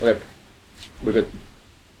Okay, we're good.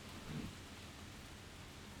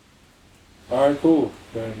 All right, cool.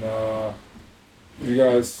 Then you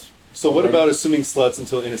guys. So what about assuming sluts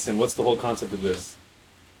until innocent? What's the whole concept of this?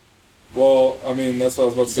 Well, I mean, that's what I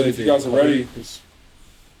was about to say. If you guys are ready,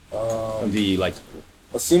 The like.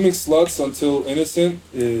 assuming sluts until innocent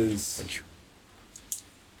is.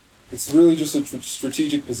 It's really just a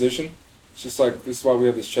strategic position. It's just like this is why we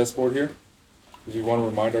have this chessboard here, because we want to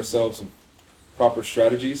remind ourselves of proper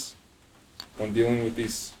strategies when dealing with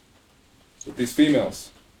these females.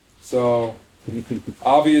 So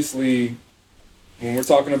obviously, when we're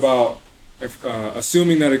talking about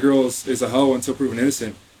assuming that a girl is a hoe until proven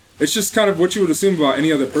innocent, it's just kind of what you would assume about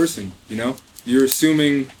any other person. You know, you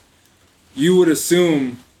would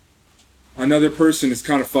assume another person is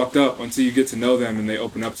kind of fucked up until you get to know them and they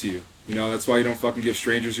open up to you. You know, that's why you don't fucking give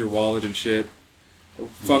strangers your wallet and shit.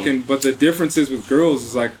 Fucking, but the difference is with girls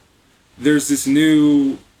is like, there's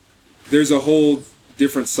a whole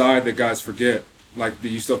different side that guys forget. Like,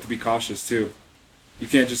 you still have to be cautious too. You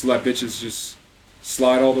can't just let bitches just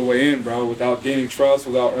slide all the way in, bro, without gaining trust,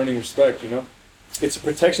 without earning respect, you know? It's a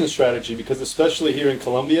protection strategy because especially here in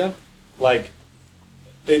Colombia, like,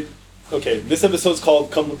 this episode's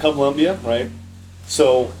called Colombia, right?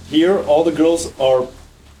 So here, all the girls are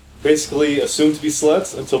basically assumed to be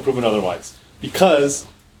sluts until proven otherwise. Because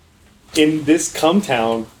in this cum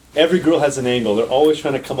town, every girl has an angle. They're always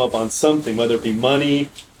trying to come up on something, whether it be money,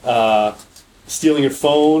 stealing your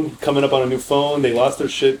phone, coming up on a new phone, they lost their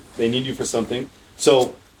shit, they need you for something.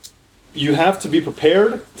 So you have to be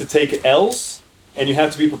prepared to take L's, and you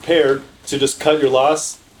have to be prepared to just cut your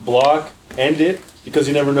loss, block, end it, because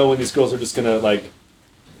you never know when these girls are just gonna like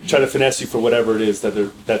try to finesse you for whatever it is that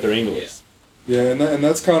their angle is. Yeah, and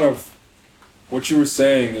that's kind of what you were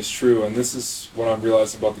saying is true, and this is what I'm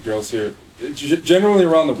realizing about the girls here. Generally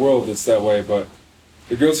around the world it's that way, but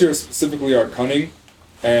the girls here specifically are cunning,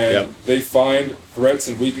 and they find threats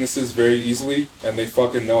and weaknesses very easily, and they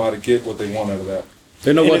fucking know how to get what they want out of that.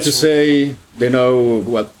 They know what to say. They know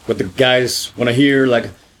what the guys want to hear. Like,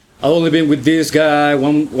 I've only been with this guy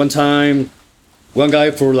one time, one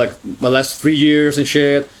guy for like my last 3 years and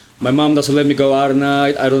shit. My mom doesn't let me go out at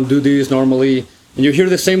night. I don't do this normally. And you hear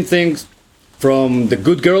the same things from the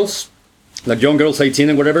good girls, like young girls, 18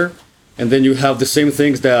 and whatever. And then you have the same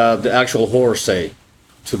things that the actual whores say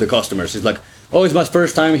to the customers. It's like, oh, it's my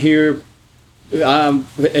first time here. I'm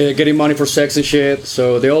getting money for sex and shit.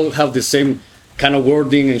 So they all have the same kind of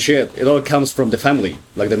wording and shit. It all comes from the family.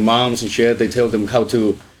 Like the moms and shit, they tell them how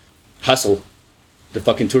to hustle the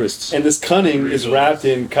fucking tourists. And this cunning is wrapped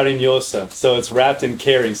in cariñosa. So it's wrapped in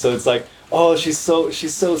caring. So it's like, oh, she's so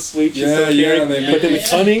sweet, she's so caring. But then the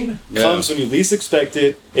cunning comes when you least expect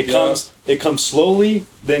it. It comes slowly,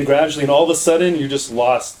 then gradually, and all of a sudden you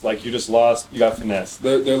got finessed.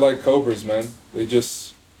 They're like cobras, man. They're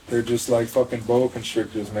just like fucking boa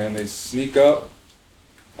constrictors, man. They sneak up,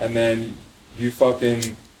 and then you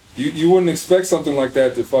wouldn't expect something like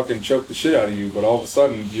that to fucking choke the shit out of you, but all of a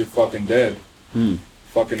sudden you're fucking dead.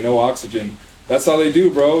 Fucking no oxygen. That's how they do,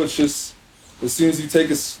 bro. It's just as soon as you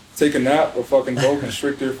take a nap, a fucking boa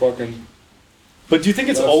constrictor fucking. But do you think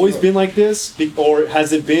it's always been like this, or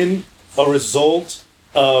has it been a result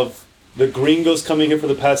of the gringos coming here for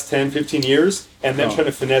the past 10, 15 years and then trying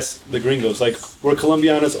to finesse the gringos? Like, were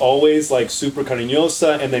Colombianas always like super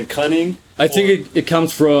cariñosa and then cunning? I think it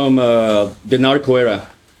comes from the narco era.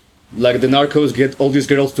 Like the narcos get all these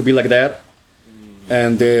girls to be like that.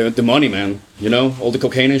 And the money, man, you know, all the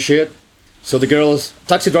cocaine and shit. So the girls,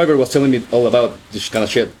 taxi driver was telling me all about this kind of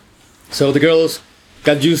shit. So the girls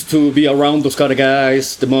got used to be around those kind of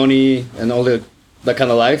guys, the money and all that kind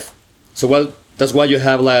of life. So that's why you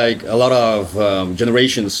have like a lot of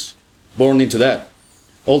generations born into that.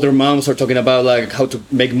 All their moms are talking about like how to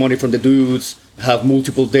make money from the dudes, have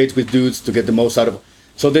multiple dates with dudes to get the most out of.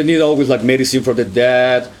 So they need always like medicine for the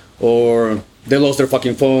dad, or they lost their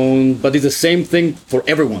fucking phone. But it's the same thing for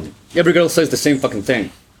everyone. Every girl says the same fucking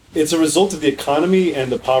thing. It's a result of the economy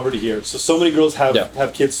and the poverty here. So many girls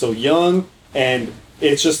have kids so young, and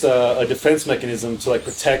it's just a defense mechanism to like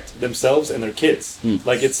protect themselves and their kids.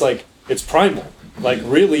 Like it's primal. Like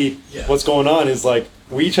really, what's going on is like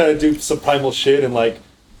we try to do some primal shit and like,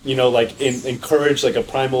 you know, like encourage like a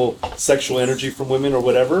primal sexual energy from women or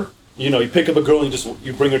whatever. You know, you pick up a girl and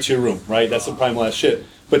you bring her to your room, right? That's some primal ass shit.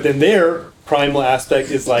 But then their primal aspect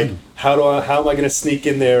is like, how am I gonna sneak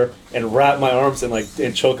in there and wrap my arms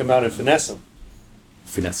and choke him out and finesse him?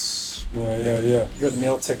 Finesse. Yeah. Good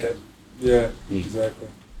meal ticket. Yeah, exactly.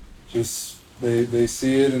 Just they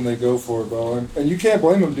see it and they go for it, bro. And you can't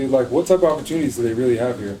blame them, dude. Like, what type of opportunities do they really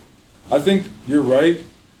have here? I think you're right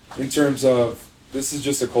in terms of this is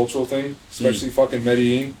just a cultural thing, especially fucking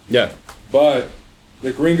Medellin. Yeah. But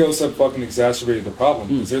the gringos have fucking exacerbated the problem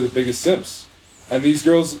because they're the biggest simps. And these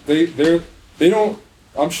girls, they don't,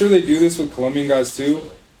 I'm sure they do this with Colombian guys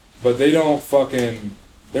too, but they don't fucking,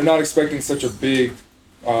 they're not expecting such a big,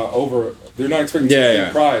 they're not expecting such a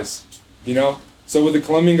big prize, you know? So with the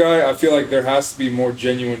Colombian guy, I feel like there has to be more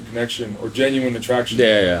genuine connection or genuine attraction.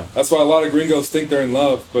 Yeah. That's why a lot of gringos think they're in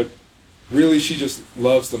love, but really she just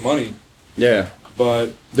loves the money. Yeah.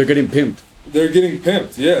 But they're getting pimped. They're getting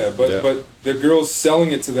pimped, but the girl's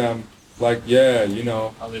selling it to them like, you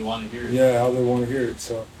know. How they want to hear it. Yeah, how they want to hear it,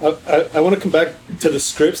 so. I want to come back to the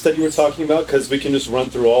scripts that you were talking about, because we can just run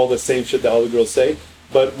through all the same shit that all the girls say.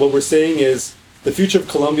 But what we're saying is the future of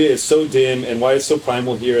Colombia is so dim, and why it's so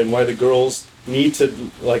primal here, and why the girls need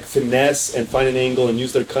to like finesse and find an angle and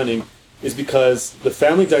use their cunning is because the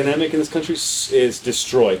family dynamic in this country is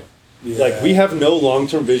destroyed. Yeah. Like, we have no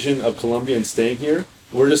long-term vision of Colombia and staying here.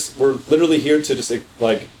 We're literally here to just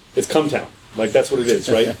like, it's come town. Like, that's what it is,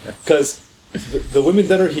 right? Because the women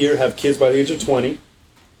that are here have kids by the age of 20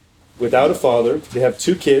 without a father. They have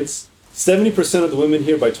 2 kids. 70% of the women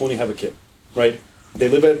here by 20 have a kid, right? They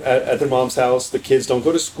live at their mom's house. The kids don't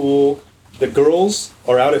go to school. The girls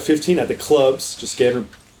are out at 15 at the clubs, just getting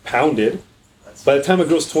pounded. By the time a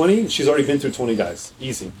girl's 20, she's already been through 20 guys.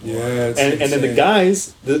 Easy. Yeah, and then the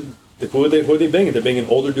guys, who are they banging? They're banging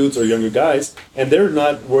older dudes or younger guys, and they're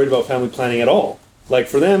not worried about family planning at all. Like,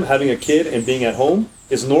 for them, having a kid and being at home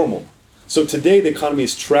is normal. So today, the economy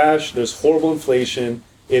is trash. There's horrible inflation.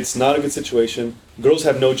 It's not a good situation. Girls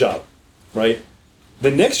have no job, right? The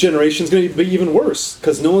next generation is going to be even worse,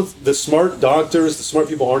 because the smart doctors, the smart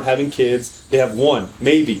people aren't having kids. They have one,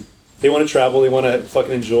 maybe. They want to travel. They want to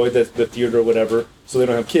fucking enjoy the theater or whatever, so they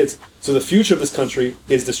don't have kids. So the future of this country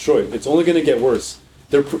is destroyed. It's only going to get worse.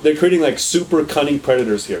 They're creating like super cunning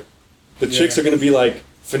predators here. The chicks are going to be like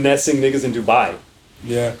finessing niggas in Dubai.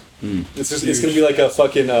 Yeah. It's going to be like a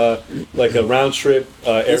fucking like a round trip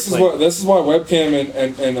airplane. This is why webcam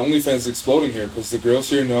and OnlyFans is exploding here, because the girls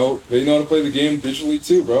here know how to play the game digitally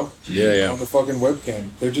too, bro. Yeah. On the fucking webcam,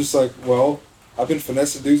 they're just like, well, I've been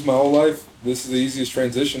finessing dudes my whole life. This is the easiest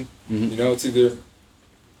transition. Mm-hmm. You know, it's either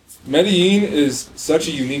Medellin is such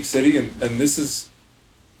a unique city, and this is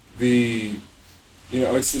the, you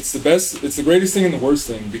know, it's the best, it's the greatest thing and the worst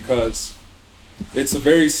thing, because it's a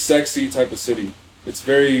very sexy type of city.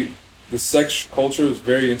 The sex culture is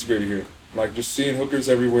very integrated here. Like, just seeing hookers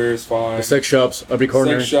everywhere is fine. The sex shops, every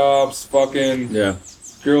corner. Sex shops, fucking. Yeah.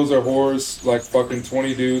 Girls are whores, like fucking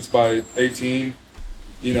 20 dudes by 18.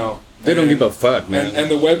 You know. They don't give a fuck, man. And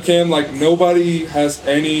the webcam, like, nobody has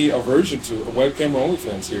any aversion to it. A webcam or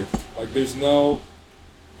OnlyFans here. Like,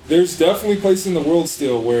 there's definitely places in the world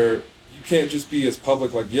still where you can't just be as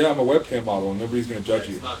public, like, yeah, I'm a webcam model, and nobody's gonna judge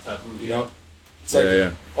you. It's not taboo. You know? It's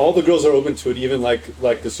yeah. All the girls are open to it, even like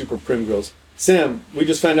the super prim girls. Sam, we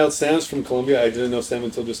just found out Sam's from Colombia. I didn't know Sam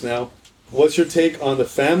until just now. What's your take on the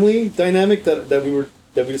family dynamic that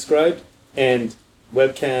we described, and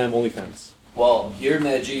webcam OnlyFans? Well, here in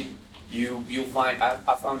Medellin, you'll find,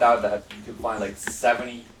 I found out that you can find like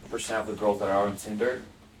 70% of the girls that are on Tinder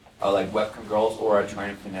are like webcam girls or are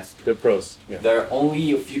trying to finesse. They're pros. Yeah. There are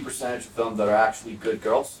only a few percentage of them that are actually good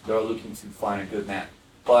girls. They're looking to find a good man.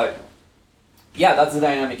 But yeah, that's the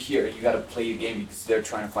dynamic here. You got to play the game because they're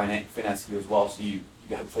trying to finesse you as well. So you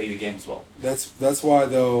got to play the game as well. That's why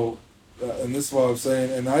though, and this is what I'm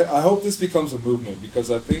saying. And I hope this becomes a movement,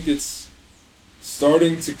 because I think it's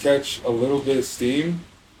starting to catch a little bit of steam.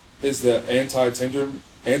 Is the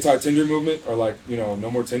anti-Tinder movement, or like, you know,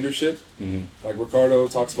 no more Tinder shit. Mm-hmm. Like Ricardo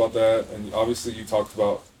talks about that, and obviously you talked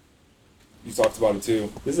about it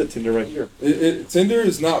too. This is a Tinder right here. Tinder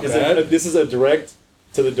is not bad. This is a direct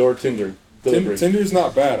to the door Tinder. Tinder's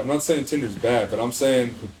not bad. I'm not saying Tinder's bad, but I'm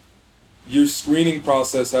saying your screening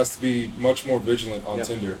process has to be much more vigilant on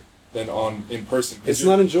Tinder than in person. It's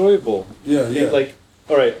not enjoyable. Yeah. Like,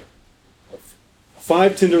 all right,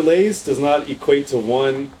 5 Tinder lays does not equate to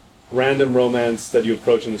 1 random romance that you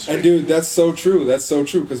approach in the street. And dude, that's so true.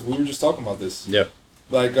 Because we were just talking about this. Yeah.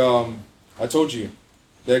 Like, I told you,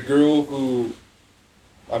 that girl who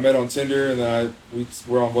I met on Tinder, and then we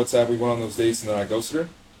were on WhatsApp, we went on those dates, and then I ghosted her.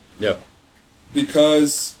 Yeah.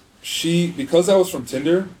 Because I was from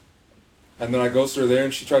Tinder, and then I ghosted her there,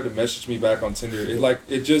 and she tried to message me back on Tinder.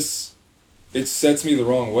 It sets me the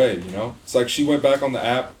wrong way, you know? It's like she went back on the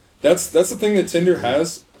app. That's the thing that Tinder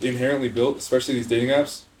has inherently built, especially these dating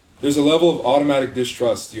apps. There's a level of automatic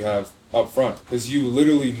distrust you have up front, because you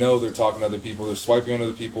literally know they're talking to other people, they're swiping on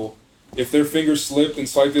other people. If their fingers slipped and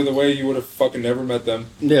swiped the other way, you would have fucking never met them.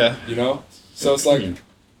 Yeah. You know? So it's like,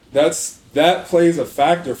 that's that plays a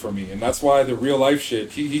factor for me, and that's why the real life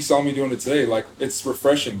shit. He saw me doing it today. Like, it's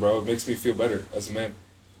refreshing, bro. It makes me feel better as a man.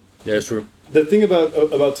 Yeah, it's true. The thing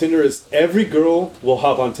about Tinder is every girl will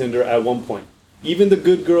hop on Tinder at one point. Even the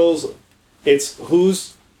good girls, it's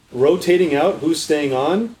who's rotating out, who's staying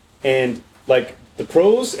on, and like the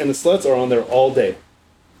pros and the sluts are on there all day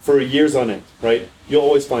for years on end, right? You'll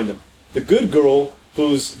always find them. The good girl,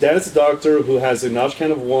 whose dad is a doctor, who has a notch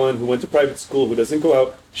kind of one, who went to private school, who doesn't go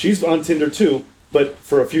out, she's on Tinder too, but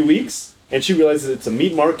for a few weeks, and she realizes it's a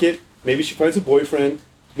meat market. Maybe she finds a boyfriend.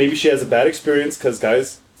 Maybe she has a bad experience because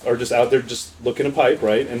guys are just out there just looking a pipe,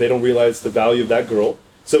 right? And they don't realize the value of that girl.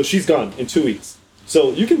 So she's gone in 2 weeks.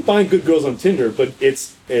 So you can find good girls on Tinder, but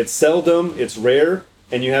it's seldom, it's rare,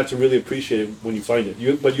 and you have to really appreciate it when you find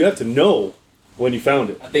it. But you have to know when you found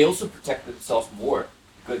it. They also protect themselves more.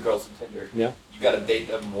 Good girls on Tinder. Yeah. You gotta date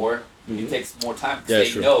them more. It takes more time Yeah, because they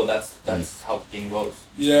sure. know that's how the game goes.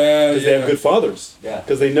 Yeah, Because they have good fathers. Yeah.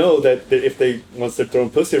 Because they know that if they, once they're throwing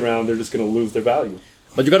pussy around, they're just going to lose their value.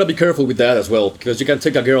 But you gotta be careful with that as well, because you can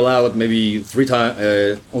take a girl out maybe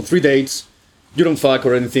on 3 dates, you don't fuck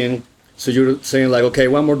or anything, so you're saying like, okay,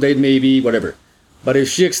 one more date maybe, whatever. But if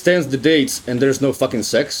she extends the dates and there's no fucking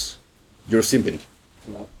sex, you're simping.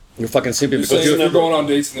 You're fucking simping You're because saying you're if you're going on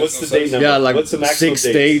dates and What's there's the no date sex. number? yeah, like What's the maximum 6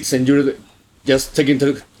 dates? dates and you're just taking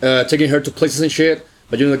her to places and shit,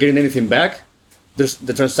 but you're not getting anything back.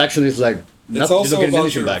 The transaction is like It's you're also not getting about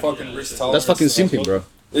anything your back. fucking risk tolerance. That's fucking and simping, bro.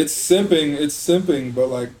 It's simping, but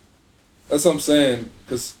like, that's what I'm saying.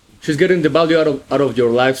 Because, She's getting the value out of your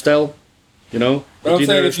lifestyle, you know. but I'm saying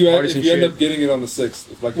Dinners, if parties if and you end shit. up getting it on the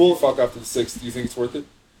 6th, if you fuck after the 6th, do you think it's worth it?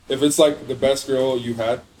 If it's like the best girl you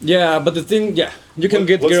had, Yeah, but the thing, you can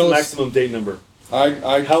get What's girls. the maximum date number?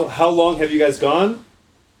 I How long have you guys gone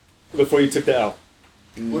before you took the L?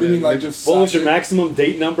 what do you mean, like just What was your sat maximum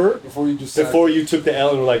date number before you just sat? before you took the L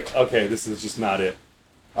and were like, okay, this is just not it?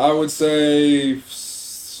 I would say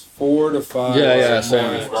 4 to 5. Yeah, yeah, or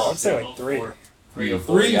same. more. I'd say like 3. 3 or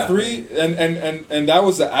 4. Three, yeah. three, and that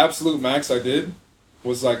was the absolute max I did,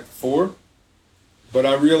 was like 4. But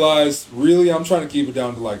I realized, really, I'm trying to keep it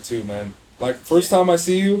down to like 2, man. Like, first time I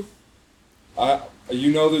see you,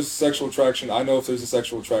 you know there's sexual attraction. I know if there's a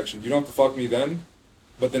sexual attraction. You don't have to fuck me then.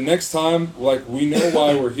 But the next time, like, we know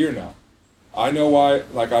why we're here now. I know why,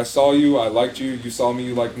 like, I saw you, I liked you, you saw me,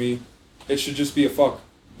 you liked me. It should just be a fuck.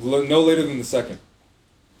 No later than the 2nd.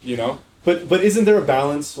 You know? But isn't there a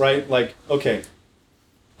balance, right? Like, okay,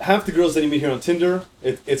 half the girls that you meet here on Tinder,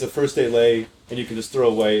 it's a first date lay, and you can just throw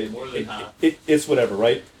away. More than half. It's whatever,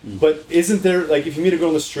 right? But isn't there, like, if you meet a girl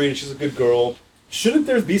on the street and she's a good girl, shouldn't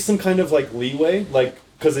there be some kind of, like, leeway? Like,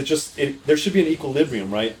 because there should be an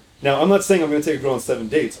equilibrium, right? Now, I'm not saying I'm going to take a girl on 7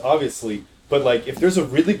 dates, obviously, but, like, if there's a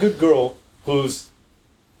really good girl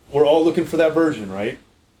we're all looking for that version, right?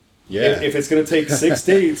 Yeah, If it's going to take 6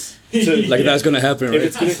 dates to... like that's gonna happen,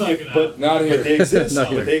 If right? it's gonna, but Not here. they exist. Not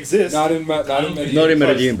but here. they exist. Not in Medellin. Not in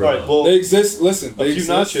Medellin, bro. Right, well, They exist. Listen, a they few exist.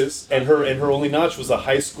 notches, and her only notch was a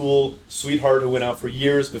high school sweetheart who went out for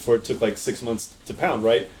years before it took like 6 months to pound,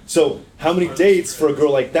 right? So how many dates for a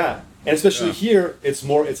girl like that? And especially here, it's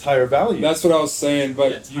higher value. That's what I was saying.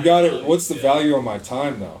 But you got it. What's the value on my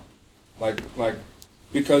time though? Like,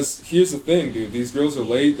 because here's the thing, dude. These girls are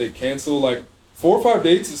late. They cancel. Like 4 or 5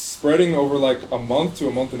 dates is spreading over like a month to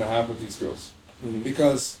a month and a half with these girls,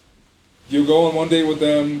 because you go on 1 date with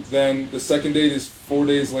them, then the second date is 4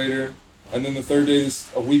 days later, and then the third date is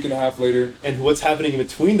a week and a half later. And what's happening in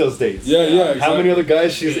between those dates? Yeah, yeah. How Exactly. many other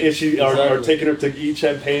guys are Exactly. taking her to eat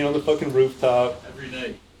champagne on the fucking rooftop? Every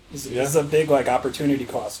day. This is a big like opportunity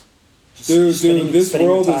cost. Dude, Spinning- this spinning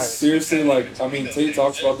world your is tires. seriously like, I mean, Tate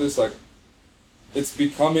talks about this, like, it's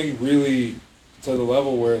becoming really to the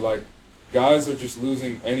level where, like, guys are just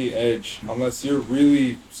losing any edge unless you're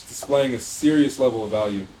really displaying a serious level of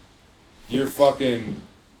value. You're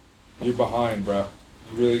behind, bro.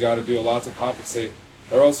 You really got to do a lot to compensate,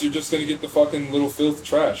 or else you're just gonna get the fucking little filth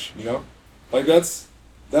trash, you know? Like, that's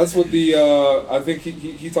what the, I think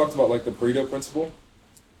he talked about, like, the Pareto principle.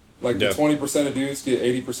 Like, Yeah. the 20% of dudes get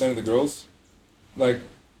 80% of the girls. Like,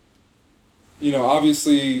 you know,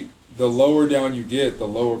 obviously, the lower down you get, the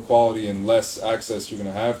lower quality and less access you're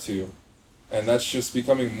going to have to. And that's just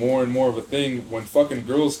becoming more and more of a thing when fucking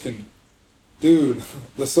girls can... Dude,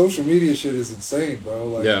 the social media shit is insane, bro.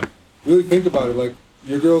 Like, Yeah. really think about it. Like,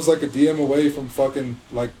 your girl's like a DM away from fucking,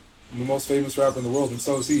 like, the most famous rapper in the world, and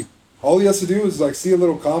so is he. All he has to do is, like, see a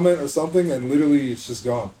little comment or something, and literally it's just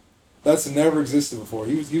gone. That's never existed before.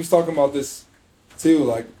 He was talking about this too.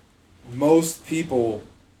 Like, most people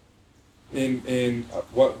in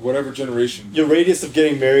whatever generation. Your radius of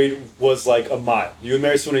getting married was like a mile. You would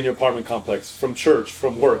marry someone in your apartment complex, from church,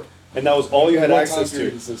 from work. and that was all you had What access time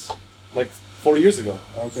period to. is this? Like 40 years ago,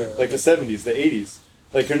 Okay. like the 70s, the 80s.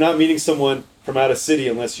 Like you're not meeting someone from out of city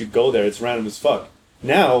unless you go there. It's random as fuck.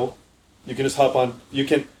 Now, you can just hop on. We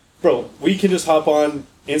can just hop on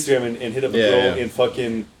Instagram and hit up a girl in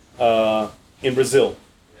fucking in Brazil,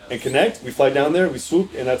 and connect. We fly down there, we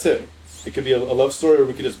swoop, and that's it. It could be a love story, or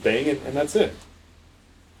we could just bang, and that's it.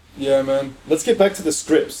 Yeah, man. Let's get back to the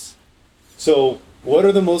scripts. So, what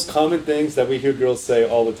are the most common things that we hear girls say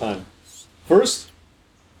all the time? First,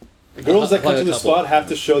 the girls that come to the spot have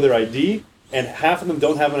to show their ID, and half of them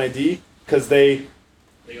don't have an ID because they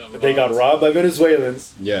got robbed by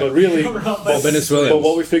Venezuelans. Yeah. But really, Venezuelans. but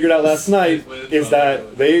what we figured out last night is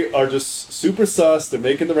that they are just super sus. They're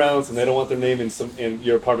making the rounds, and they don't want their name in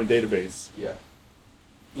your apartment database. Yeah.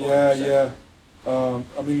 Yeah.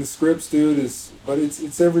 I mean, the scripts, dude, but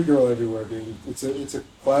it's every girl everywhere, dude. It's a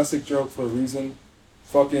classic joke for a reason.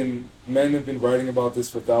 Fucking men have been writing about this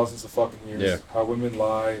for thousands of fucking years. Yeah. How women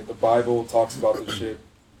lie. The Bible talks about this shit.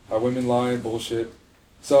 How women lie and bullshit.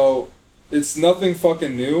 So it's nothing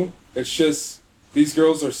fucking new. It's just these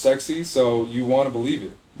girls are sexy, so you want to believe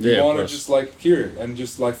it. You Yeah, want to of course. just like hear it and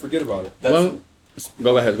just like forget about it. Well,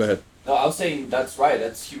 go ahead. No, I was saying that's right.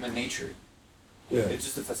 That's human nature. Yeah. It's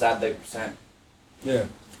just a facade they present. Yeah.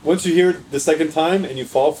 Once you hear it the second time and you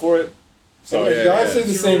fall for it, Guys say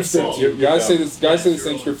the same script. You're Guys say dumb. this. Guys say the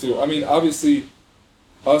same script too. I mean, obviously,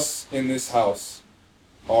 us in this house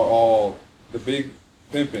are all the big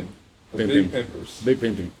pimping, the big pimpers. Big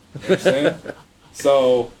pimping. You know what I'm saying?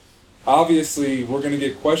 So, obviously, we're gonna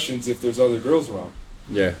get questions if there's other girls around,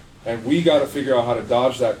 Yeah. and we got to figure out how to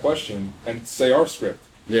dodge that question and say our script.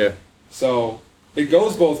 Yeah. So it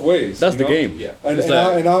goes both ways. That's you the know? game. Yeah. And, It's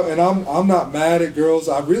and, like- I'm not mad at girls.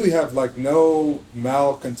 I really have like no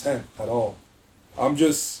malcontent at all.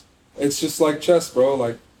 It's just like chess, bro.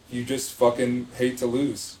 Like you just fucking hate to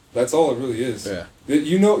lose. That's all it really is. Yeah.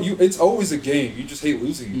 It's always a game. You just hate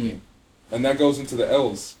losing the game, and that goes into the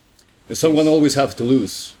L's. Someone always has to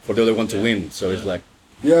lose for the other one to win. So it's like,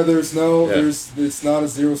 Yeah, Yeah. it's not a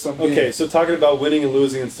zero-sum game. okay. So talking about winning and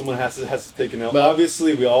losing, and someone has to take an L. But-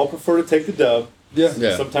 Obviously, we all prefer to take the dub. Yeah.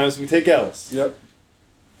 Yeah. Sometimes we take L's. Yep.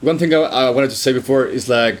 one thing I wanted to say before is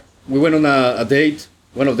like, we went on a date.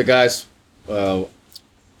 One of the guys,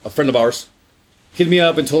 a friend of ours, hit me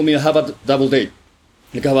up and told me I have a double date.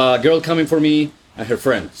 Like I have a girl coming for me and her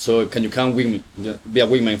friend. So can you come with me, be a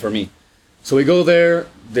wingman for me? So we go there.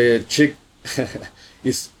 The chick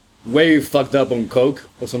is way fucked up on coke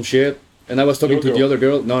or some shit. And I was talking Your to the girl? other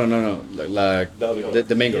girl. No. Like The other girl.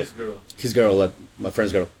 the main girl. Yes, girl. His girl, like my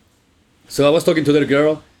friend's girl. So I was talking to that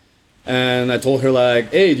girl, and I told her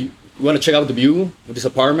like, "Hey, do you want to check out the view of this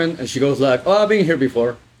apartment?" And she goes like, "Oh, I've been here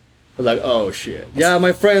before." I'm like, "Oh shit, yeah,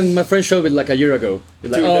 my friend showed it like a year ago."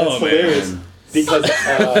 You're like, Dude, "Oh that's hilarious. man, Because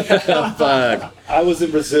fuck." I was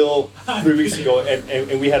in Brazil 3 weeks ago,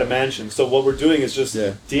 and we had a mansion. So what we're doing is just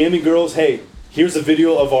Yeah. DMing girls, hey, here's a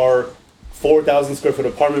video of our 4,000 square foot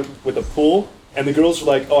apartment with a pool. And the girls are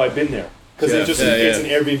like, oh, I've been there. Because Yeah, it's an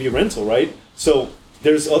Airbnb rental, right? So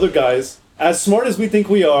there's other guys, as smart as we think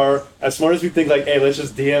we are, as smart as we think like, hey, let's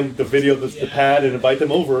just DM the video of the pad and invite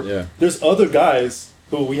them over. Yeah. There's other guys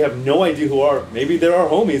who we have no idea who are. Maybe they're our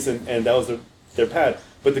homies and that was their pad.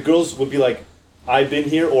 But the girls would be like, I've been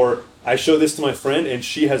here, or I show this to my friend and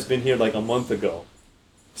she has been here like a month ago.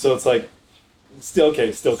 So it's like, still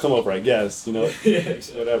come over, I guess, you know,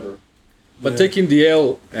 whatever. But taking the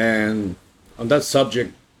L, and on that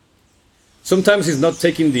subject, sometimes it's not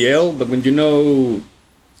taking the L, but when you know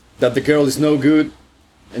that the girl is no good,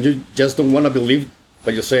 and you just don't want to believe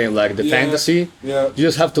what you're saying, like the fantasy, Yeah. you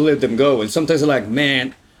just have to let them go. And sometimes you're like,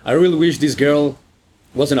 man, I really wish this girl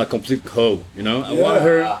wasn't a complete hoe, you know? I want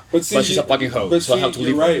her, but she's a fucking hoe, so I have to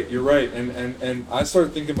leave her. You're right. And I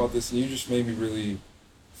started thinking about this, and you just made me really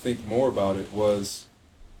think more about it, was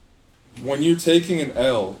when you're taking an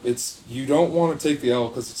L, you don't want to take the L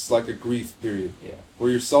because it's like a grief period. Yeah.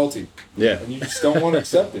 Where you're salty. Yeah. And you just don't want to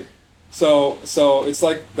accept it. So it's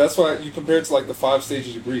like, that's why you compare it to like the 5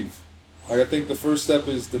 stages of grief. Like I think the first step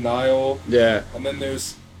is denial, Yeah. and then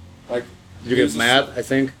there's like... You there's get a mad, I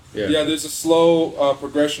think. yeah, there's a slow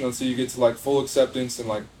progression until you get to like full acceptance and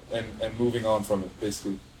like and moving on from it,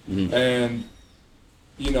 basically. Mhm. And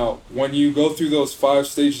you know, when you go through those 5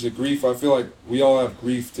 stages of grief, I feel like we all have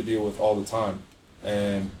grief to deal with all the time.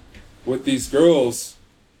 And with these girls,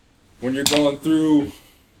 when you're going through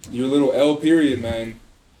your little L period, man,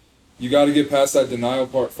 you got to get past that denial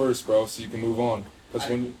part first, bro, so you can move on. Because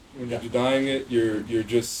when you're denying it,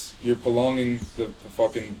 you're prolonging the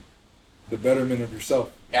fucking the betterment of yourself.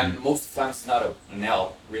 And most of the time it's not an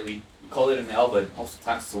L, really. we call it an L, but most of the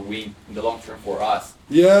times it's a win in the long term for us.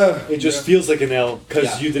 Yeah. It just feels like an L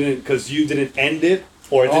because Yeah. you didn't end it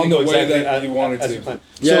or it On didn't the go way exactly that you wanted as to. you planned.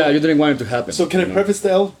 Yeah, So, you didn't want it to happen. so can I you know? preface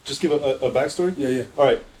the L? Just give a backstory. Yeah. All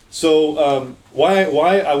right. So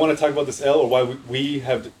why I want to talk about this L or why we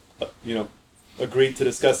have agreed to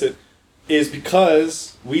discuss it is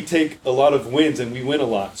because we take a lot of wins and we win a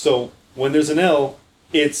lot. So when there's an L,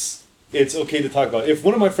 it's okay to talk about. If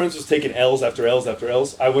one of my friends was taking L's after L's after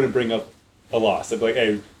L's, I wouldn't bring up a loss. I'd be like,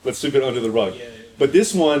 hey, let's sweep it under the rug. But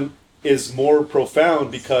this one is more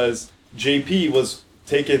profound because JP was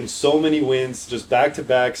taking so many wins just back to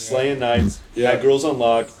back, slaying nights, Yeah. had girls on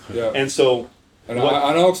lock, Yeah. and so. And what-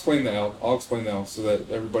 I'll explain the L. I'll explain the L so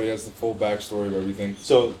that everybody has the full backstory of everything.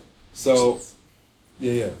 So So,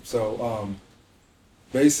 yeah. So,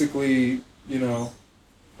 basically,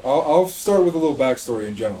 I'll start with a little backstory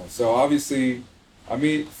in general. So obviously, I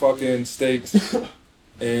meet fucking Steaks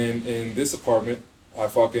in this apartment.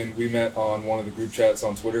 We met on one of the group chats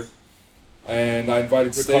on Twitter, and I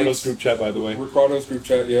invited Ricardo's Steaks. group chat, by the way, Ricardo's group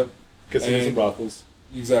chat. Yep. casinos and brothels.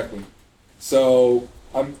 Exactly. So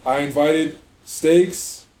I invited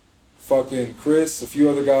Steaks, fucking Chris, a few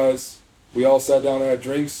other guys. We all sat down and had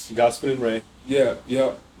drinks. Gospin and Ray. Yeah.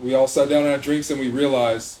 We all sat down and had drinks, and we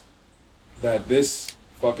realized that this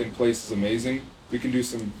fucking place is amazing. We can do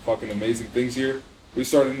some fucking amazing things here. We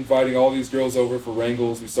started inviting all these girls over for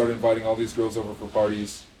wrangles. We started inviting all these girls over for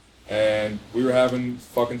parties, and we were having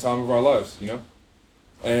fucking time of our lives,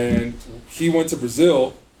 And he went to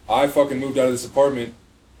Brazil. I fucking moved out of this apartment,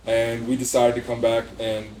 and we decided to come back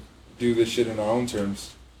and do this shit in our own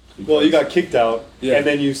terms. Well, you got kicked out, Yeah. and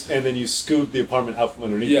then you scooped the apartment out from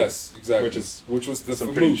underneath. Yes, exactly. Which was the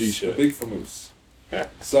some pretty G famoose, shit. the big famoose. Yeah.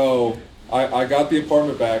 So I got the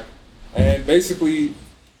apartment back, and basically,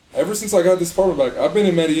 ever since I got this apartment back, I've been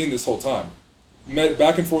in Medellin this whole time.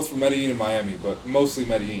 Back and forth from Medellin and Miami, but mostly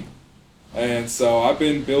Medellin. And so I've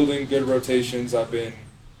been building good rotations. I've been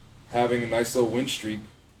having a nice little win streak.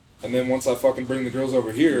 And then once I fucking bring the girls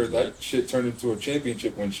over here, that shit turned into a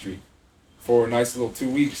championship win streak for a nice little 2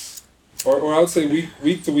 weeks. Or I would say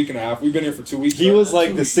week to week and a half. We've been here for 2 weeks. He was like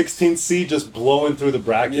 2 the weeks. 16th seed, just blowing through the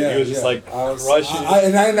bracket. He was just like crushing. I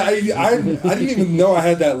didn't even know I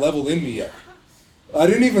had that level in me yet. I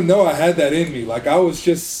didn't even know I had that in me. Like I was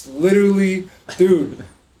just literally, dude.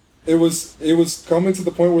 It was coming to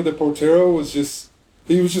the point where the portero was just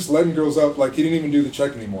letting girls up. Like he didn't even do the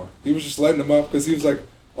check anymore. He was just letting them up because he was like,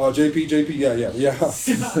 oh JP,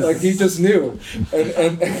 yeah. Like he just knew.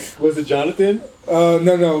 And Was it Jonathan? no,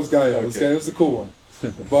 it was Gaia. It was Okay. Gaia. It was the cool one.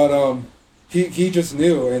 But he just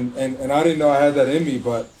knew, and I didn't know I had that in me.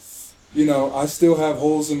 But I still have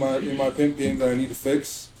holes in my pimp game that I need to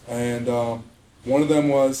fix. And one of them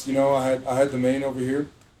was I had the main over here,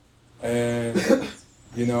 and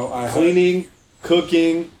I had, Cleaning,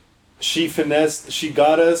 cooking. She finessed. She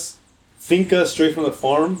got us finca straight from the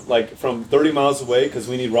farm, like from 30 miles away, because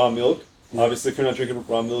we need raw milk. Obviously, if you're not drinking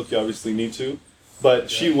raw milk, you obviously need to. But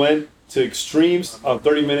she went to extremes. On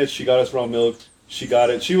 30 minutes, she got us raw milk. She got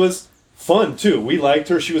it. She was fun too. We liked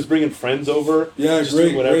her. She was bringing friends over. Yeah, just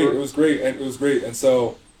doing great. It was great. And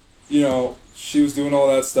so, she was doing all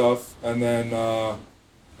that stuff. And then,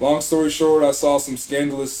 long story short, I saw some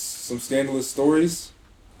scandalous stories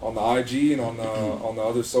on the IG and on the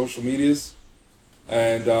other social medias.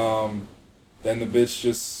 And then the bitch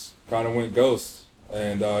just kind of went ghost.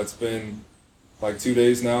 And it's been like 2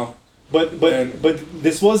 days now. But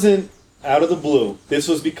this wasn't out of the blue. This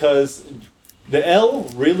was because the L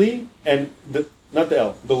really, and the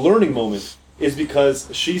learning moment is because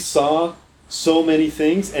she saw so many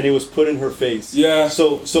things and it was put in her face. Yeah.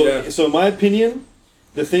 So in my opinion,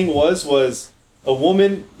 the thing was a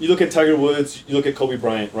woman. You look at Tiger Woods, you look at Kobe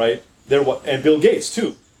Bryant, right? And Bill Gates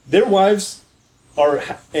too. Their wives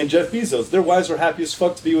and Jeff Bezos. Their wives are happy as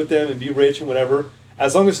fuck to be with them and be rich and whatever.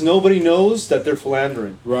 As long as nobody knows that they're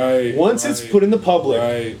philandering. Right. Once it's put in the public,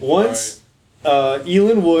 Elin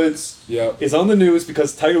Woods is on the news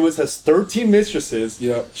because Tiger Woods has 13 mistresses.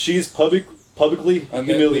 Yeah. She's publicly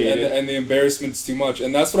humiliated. And the embarrassment's too much.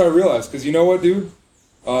 And that's what I realized. Because you know what, dude?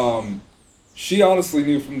 She honestly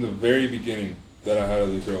knew from the very beginning that I had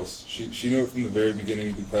other girls. She knew it from the very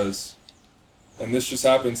beginning because... And this just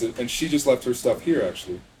happens, and she just left her stuff here,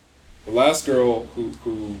 actually. The last girl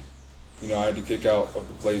who I had to kick out of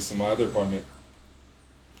the place in my other apartment,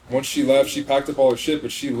 once she left, she packed up all her shit,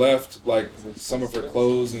 but she left, like, some of her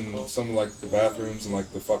clothes and some of, like, the bathrooms and,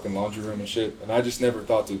 like, the fucking laundry room and shit. And I just never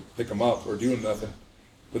thought to pick them up or do nothing.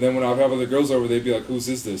 But then when I would have other girls over, they'd be like, whose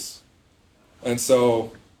is this? And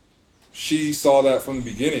so she saw that from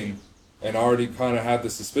the beginning and already kind of had the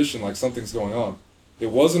suspicion, like, something's going on. it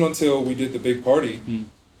wasn't until we did the big party,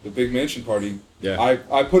 the big mansion party, Yeah.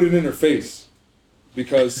 I put it in her face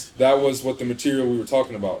because that was what the material we were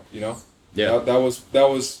talking about, you know? Yeah. That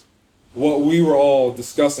was what we were all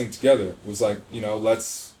discussing together. Was like, you know,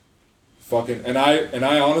 let's fucking and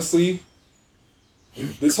I honestly,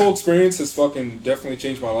 this whole experience has fucking definitely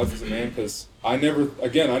changed my life as a man because I never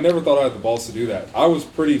thought I had the balls to do that. I was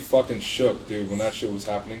pretty fucking shook, dude, when that shit was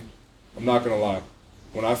happening. I'm not gonna lie.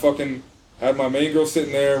 When I fucking had my main girl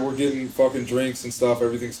sitting there, we're getting fucking drinks and stuff,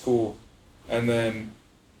 everything's cool. And then,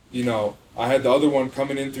 you know, I had the other one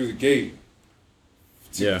coming in through the gate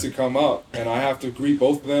to come up. And I have to greet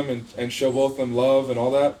both of them and show both of them love and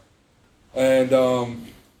all that. And,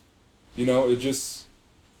 you know,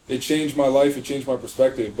 it changed my life, it changed my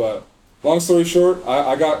perspective. But long story short,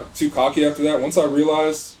 I got too cocky after that. Once I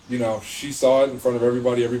realized, you know, she saw it in front of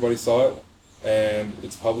everybody saw it, and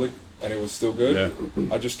it's public, and it was still good.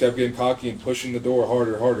 Yeah. I just kept getting cocky and pushing the door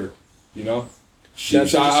harder, you know? She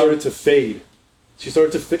started to fade. She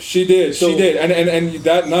started to fade. She did. And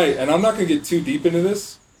that night, and I'm not going to get too deep into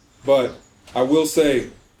this, but I will say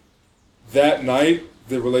that night,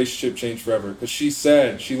 the relationship changed forever. Because she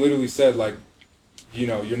literally said, like, you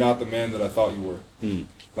know, you're not the man that I thought you were.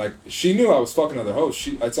 Like, she knew I was fucking other hoes.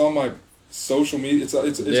 It's on my social media. It's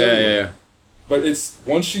everywhere. Yeah. But it's,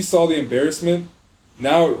 once she saw the embarrassment,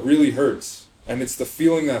 now it really hurts. And it's the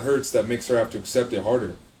feeling that hurts that makes her have to accept it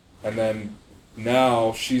harder. And then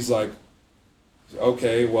now she's like,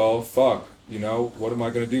 okay, well, fuck, you know, what am I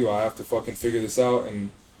going to do? I have to fucking figure this out. And,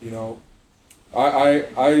 you know,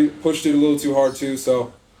 I pushed it a little too hard too,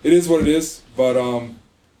 so it is what it is. But,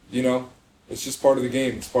 you know, it's just part of the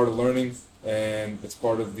game. It's part of learning, and it's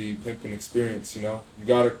part of the pimping experience, you know?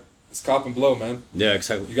 It's cop and blow, man. Yeah,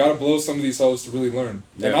 exactly. You gotta blow some of these hoes to really learn.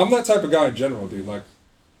 Yeah. And I'm that type of guy in general, dude. Like,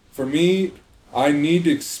 for me, I need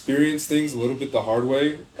to experience things a little bit the hard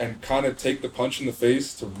way and kind of take the punch in the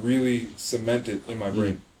face to really cement it in my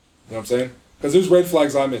brain. You know what I'm saying? Because there's red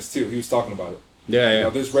flags I missed too. He was talking about it. Yeah, You know,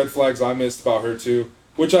 there's red flags I missed about her too,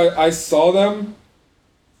 which I saw them,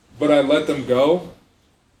 but I let them go.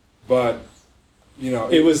 But, you know,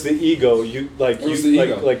 It was the ego. You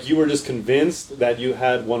were just convinced that you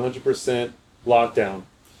had 100% lockdown,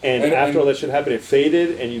 and after all that shit happened, it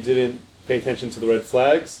faded, and you didn't pay attention to the red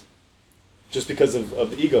flags, just because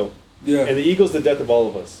of the ego. Yeah. And the ego's the death of all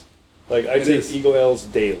of us. Like, I take ego L's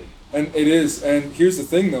daily. And it is. And here's the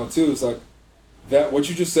thing, though, too, is like that. What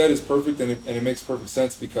you just said is perfect, and it makes perfect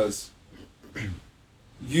sense because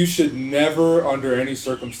you should never, under any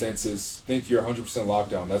circumstances, think you're 100%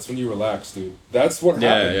 lockdown. That's when you relax, dude. That's what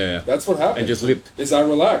happened. Yeah. That's what happened. And just lived. Is I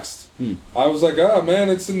relaxed. I was like, man,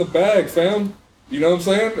 it's in the bag, fam. You know what I'm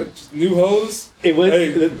saying? Just new hose. It went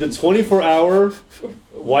the 24-hour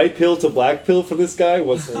white pill to black pill for this guy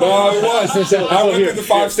was. No, it was. I went through the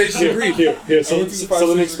 5 stages of grief. Here, so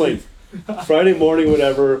let me explain. Friday morning,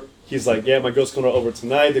 whatever. He's like, yeah, my girl's coming over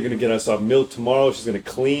tonight. They're gonna get us some milk tomorrow. She's gonna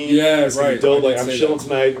clean. Yeah, it's gonna be right. dope. Like, I'm chilling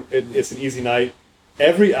tonight. It's an easy night.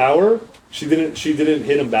 Every hour, she didn't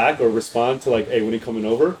hit him back or respond to like, hey, when are you coming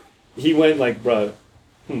over? He went like, bruh,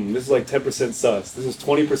 this is like 10% sus. This is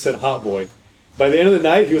 20% hot boy. By the end of the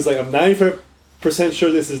night, he was like, I'm 95% sure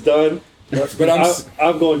this is done. But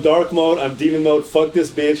I'm going dark mode. I'm demon mode. Fuck this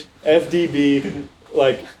bitch. FDB.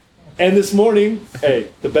 Like. And this morning, hey,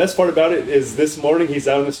 the best part about it is this morning he's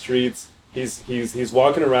out in the streets. He's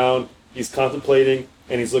walking around. He's contemplating,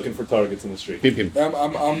 and he's looking for targets in the street. Pimp him.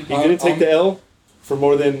 He didn't take the L for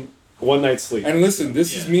more than one night's sleep. And listen,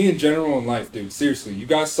 this is me in general in life, dude. Seriously, you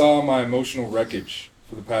guys saw my emotional wreckage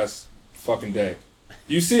for the past fucking day.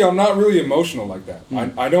 You see, I'm not really emotional like that.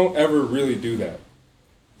 I don't ever really do that.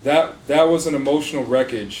 That was an emotional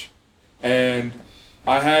wreckage, and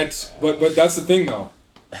I had. But that's the thing, though.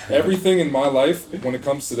 Everything in my life, when it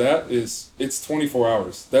comes to that, it's 24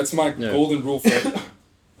 hours. That's my golden rule for it.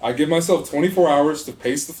 I give myself 24 hours to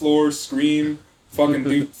pace the floor, scream, fucking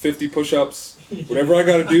do 50 push-ups, whatever I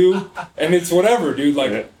gotta do, and it's whatever, dude.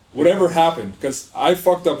 Like, whatever happened, because I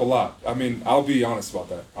fucked up a lot. I mean, I'll be honest about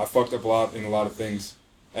that. I fucked up a lot in a lot of things,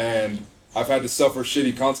 and I've had to suffer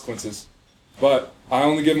shitty consequences. But I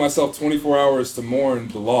only give myself 24 hours to mourn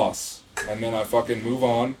the loss, and then I fucking move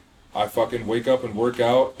on. I fucking wake up and work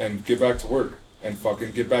out and get back to work and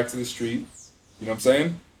fucking get back to the street. You know what I'm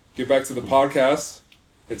saying? Get back to the podcast.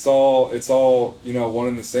 It's all, you know, one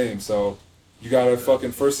and the same. So you gotta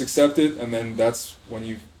fucking first accept it, and then that's when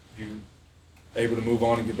you able to move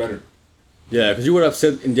on and get better. Yeah, because you were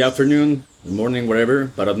upset in the afternoon, the morning, whatever,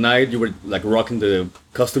 but at night you were like rocking the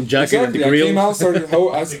custom jacket and the grill. I came out, started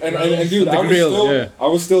and dude, I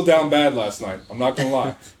was still down bad last night. I'm not gonna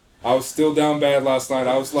lie. I was still down bad last night.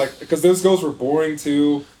 I was like, because those girls were boring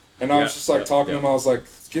too, and I was just like talking to them. I was like,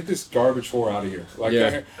 get this garbage whore out of here. Like,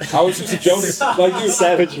 I was just joking. Like, dude,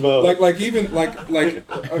 savage mode. like even like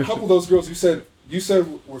a couple of those girls you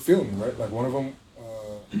said were feeling me, right? Like one of them.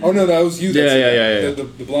 Oh no, that was you. Yeah. The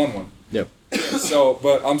blonde one. Yep. So,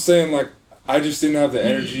 but I'm saying like I just didn't have the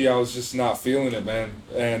energy. I was just not feeling it, man.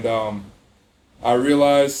 And I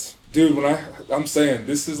realized, dude, when I'm saying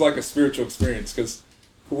this is like a spiritual experience because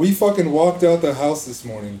we fucking walked out the house this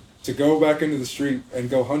morning to go back into the street and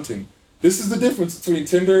go hunting. This is the difference between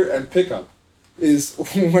Tinder and pickup. Is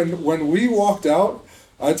when we walked out,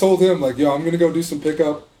 I told him like, yo, I'm gonna go do some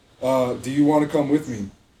pickup. Do you want to come with me?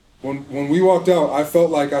 When we walked out, I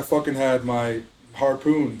felt like I fucking had my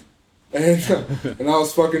harpoon, and I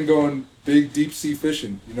was fucking going big deep sea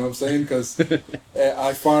fishing. You know what I'm saying? Because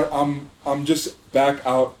I'm just back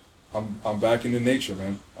out. I'm back into nature,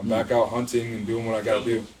 man. I'm back out hunting and doing what I gotta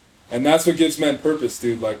do, and that's what gives men purpose,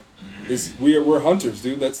 dude. Like, we're hunters,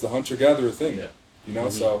 dude. That's the hunter gatherer thing. Yeah. You know,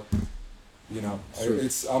 so you know,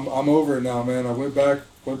 I'm over it now, man. I went back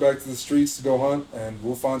to the streets to go hunt, and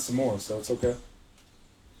we'll find some more. So it's okay.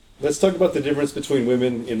 Let's talk about the difference between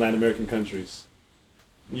women in Latin American countries.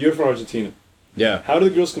 You're from Argentina. Yeah. How do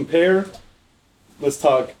the girls compare? Let's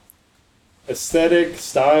talk aesthetic,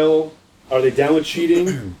 style. Are they down with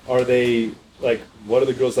cheating? Are they like, what are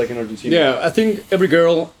the girls like in Argentina? Yeah, I think every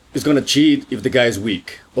girl is gonna cheat if the guy is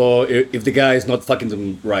weak or if the guy is not fucking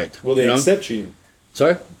them right. Will they you know? accept cheating?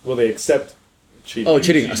 Sorry? Will they accept cheating? Oh,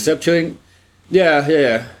 cheating. Accept cheating?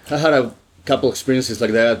 Yeah. I had a couple experiences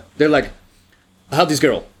like that. They're like, I have this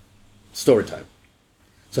girl. Story time.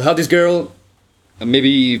 So I had this girl,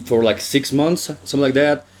 maybe for like 6 months, something like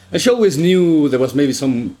that. And she always knew there was maybe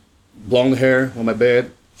some blonde hair on my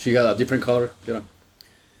bed. She got a different color, you know.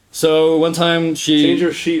 So one time she... Change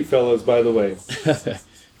your sheet, fellas, by the way.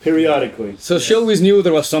 Periodically. So she always knew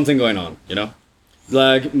there was something going on, you know.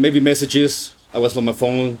 Like maybe messages. I was on my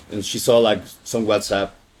phone and she saw like some WhatsApp,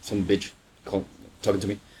 some bitch talking to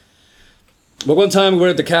me. But one time we were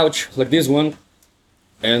at the couch, like this one,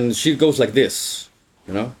 and she goes like this,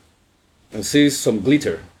 you know, and sees some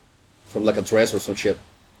glitter from like a dress or some shit.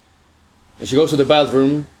 And she goes to the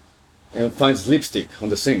bathroom and finds lipstick on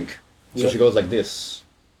the sink. So she goes like this.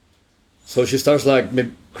 So she starts like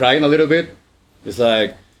crying a little bit. It's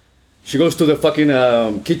like, she goes to the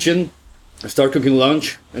fucking kitchen and start cooking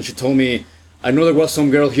lunch. And she told me, I know there was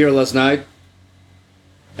some girl here last night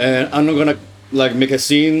and I'm not gonna like make a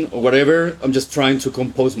scene or whatever. I'm just trying to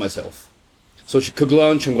compose myself. So she cooked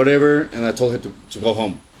lunch and whatever, and I told her to go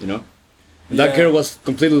home, you know? And that girl was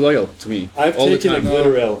completely loyal to me. I've taken a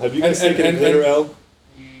glitter L. Have you guys taken a glitter L?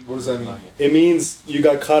 What does that mean? It means you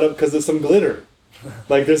got caught up because of some glitter.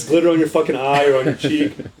 Like there's glitter on your fucking eye or on your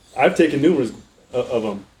cheek. I've taken numerous of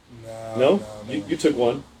them. No? You took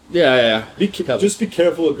one. Yeah. Just be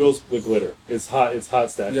careful with girls with glitter. It's hot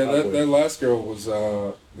stuff. Yeah, that last girl was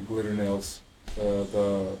the glitter nails.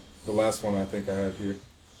 The last one I think I had here.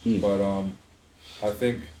 But I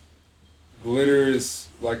think glitter is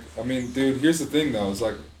like, I mean, dude, here's the thing though, it's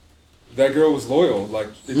like, that girl was loyal. Like,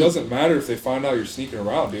 it doesn't matter if they find out you're sneaking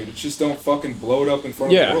around, dude. It's just don't fucking blow it up in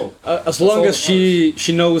front of the world. As long as she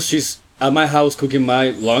knows she's at my house cooking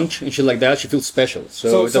my lunch and shit like that, she feels special.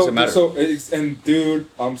 So it doesn't matter. And dude,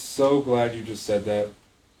 I'm so glad you just said that,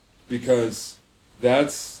 because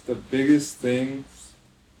that's the biggest thing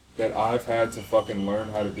that I've had to fucking learn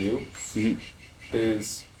how to do.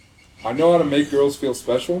 Is I know how to make girls feel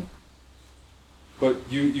special, but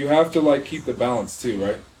you have to like keep the balance too,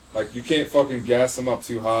 right? Like you can't fucking gas them up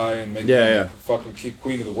too high and make them fucking keep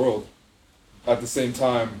queen of the world. At the same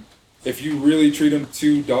time, if you really treat them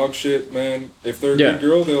too dog shit, man, if they're a good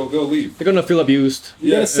girl, they'll leave. They're gonna feel abused.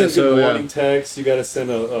 You gotta send good morning text. You gotta send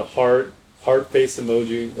a heart face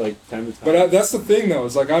emoji like time to time. But that's the thing though.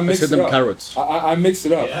 Is like I mix it up. Carrots. I mix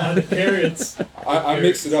it up. Yeah, the carrots. I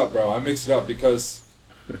mix it up, bro. I mix it up because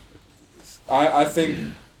I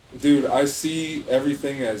think, dude, I see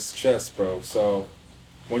everything as chess, bro. So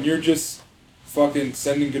when you're just fucking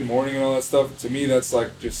sending good morning and all that stuff, to me that's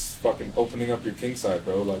like just fucking opening up your king side,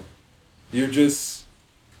 bro. Like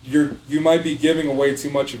you might be giving away too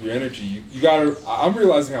much of your energy. You gotta. I'm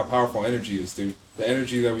realizing how powerful energy is, dude. The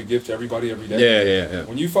energy that we give to everybody every day. Yeah.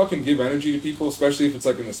 When you fucking give energy to people, especially if it's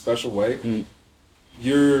like in a special way,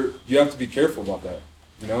 you have to be careful about that.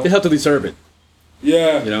 You know. They have to deserve it.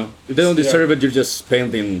 Yeah. You know, if they don't deserve it, you're just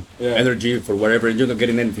spending energy for whatever, and you're not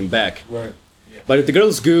getting anything back. Right. But if the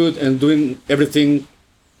girl's good and doing everything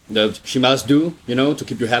that she must do, you know, to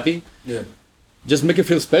keep you happy, just make it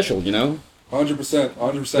feel special, you know.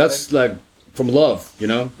 100%. That's like from love, you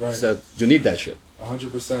know. Right. So you need that shit.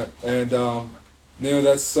 100%. And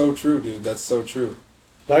that's so true, dude. That's so true.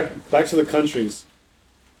 Back to the countries.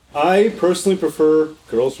 I personally prefer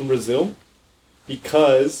girls from Brazil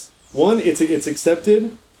because one, it's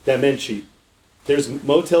accepted that men cheat. There's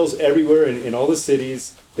motels everywhere in all the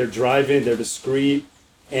cities. They're driving, they're discreet,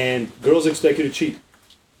 and girls expect you to cheat.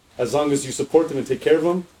 As long as you support them and take care of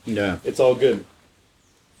them, Yeah. it's all good.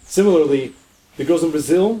 Similarly, the girls in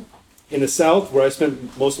Brazil, in the south, where I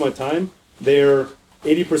spent most of my time, they're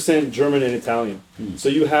 80% German and Italian. So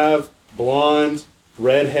you have blonde,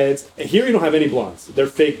 redheads. And here you don't have any blondes. They're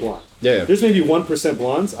fake blonde. Yeah. There's maybe 1%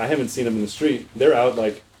 blondes. I haven't seen them in the street. They're out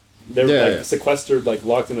sequestered, like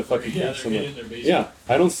locked in a fucking cage somewhere. Yeah,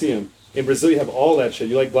 I don't see them. In Brazil, you have all that shit.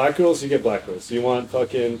 You like black girls, you get black girls. You want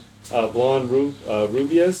fucking blonde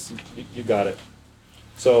rubias, you got it.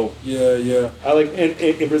 So Yeah. I like, and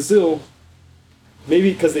in Brazil,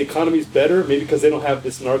 maybe because the economy's better, maybe because they don't have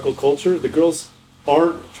this narco culture, the girls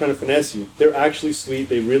aren't trying to finesse you. They're actually sweet.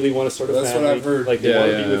 They really want to start a That's family. what I've heard. Like they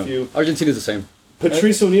want to be with you. Argentina's the same.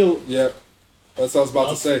 Patrice O'Neill. Yeah. That's what I was about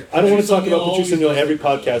to say. I don't want to talk about O'Neal Patrice O'Neill always every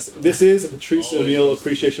podcast. This is a Patrice O'Neill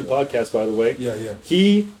Appreciation Podcast, by the way. Yeah.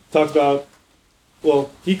 He talked about,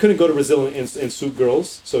 well, he couldn't go to Brazil and suit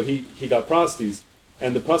girls, so he got prostitutes.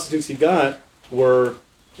 And the prostitutes he got were,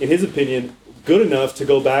 in his opinion, good enough to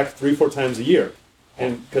go back 3-4 times a year.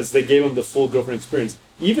 And because they gave him the full girlfriend experience.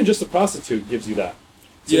 Even just a prostitute gives you that.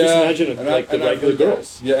 So just imagine and like the and I've regular heard that.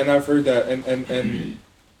 girls. Yeah, and I've heard that, and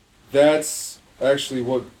that's actually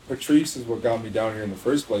what Patrice is what got me down here in the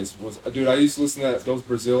first place. Was, dude, I used to listen to those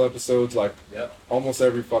Brazil episodes like almost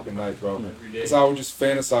every fucking night, bro. Every day. Because I would just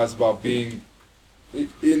fantasize about being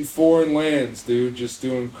in foreign lands, dude, just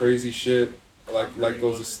doing crazy shit like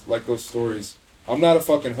those stories. I'm not a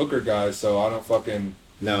fucking hooker guy, so I don't fucking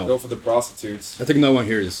No. go for the prostitutes. I think no one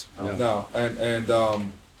here is. No, and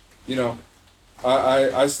you know,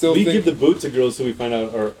 I still We think give the boot to girls who we find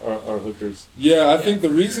out are hookers. I think the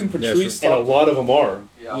reason Patrice And a stopped. lot of them are.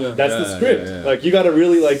 Yeah. That's the Yeah, script. yeah. Like, you got to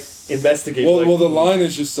really, like, investigate. like, Well, the line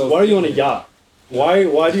is just so. why are you on a yacht? Why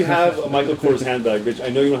do you have a Michael Kors handbag, bitch? I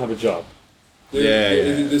know you don't have a job.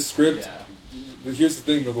 The script. Here's the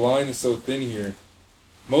thing: the line is so thin here.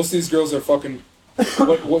 Most of these girls are fucking.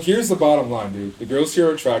 Here's the bottom line, dude. The girls here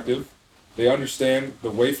are attractive. They understand the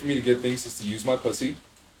way for me to get things is to use my pussy.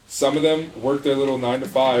 Some of them work their little 9 to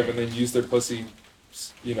 5 and then use their pussy,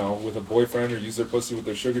 with a boyfriend, or use their pussy with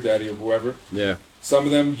their sugar daddy or whoever. Yeah. Some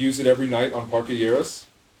of them use it every night on Parquilleras.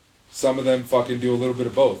 Some of them fucking do a little bit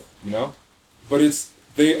of both, But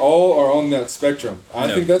they all are on that spectrum. I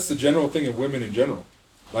think that's the general thing of women in general.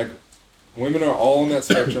 Like, women are all on that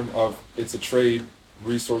spectrum of it's a trade,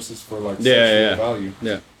 resources for like sexual value.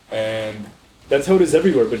 Yeah. And That's how it is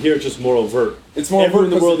everywhere, but here it's just more overt. it's more Everywhere in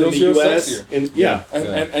the world, in because the girls here are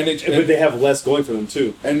U.S., sexier. but they have less going for them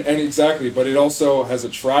too. And exactly, but it also has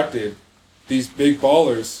attracted these big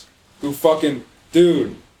ballers who fucking,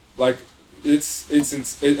 dude, like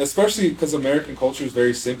especially because American culture is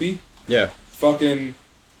very simpy. Yeah. Fucking,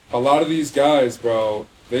 a lot of these guys, bro,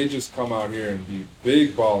 they just come out here and be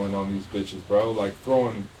big balling on these bitches, bro. Like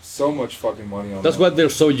throwing so much fucking money on. That's them. why they're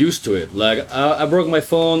so used to it. Like, I broke my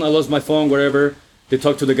phone, I lost my phone, whatever. They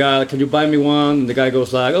talk to the guy, can you buy me one? And the guy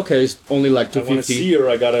goes like, okay, it's only like I want to $250. see her.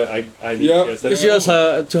 I need Yeah. yes, It's that's- just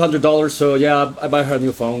 $200, so yeah, I buy her a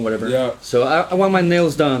new phone, whatever. Yeah. So I want my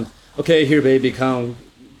nails done. Okay, here, baby, come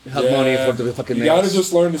have money for the fucking You nails. gotta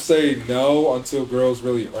just learn to say no until girls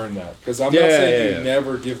really earn that. Because I'm not saying you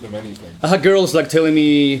never give them anything. I had girls like telling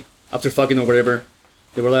me after fucking or whatever,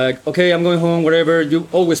 they were like, okay, I'm going home, whatever. You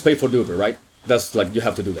always pay for the Uber, right? That's like, you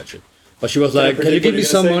have to do that shit. But she was Can I like, can you predict give what me you're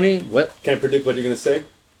some gonna say? money? What? Can I predict what you're gonna say?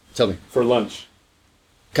 Tell me. For lunch.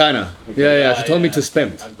 Kinda. Yeah. She told me to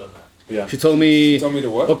spend. I've done that. Yeah. She told me, Tell me to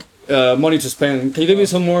what? okay, money to spend. Can you give me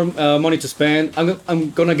some more money to spend? I'm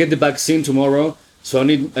gonna get the vaccine tomorrow, so I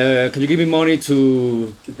need. Can you give me money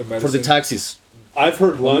to Get the for the medicine. taxis? I've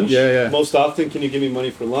heard lunch. Yeah. Most often, can you give me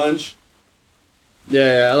money for lunch?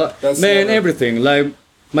 Yeah, That's man, never- everything. Like,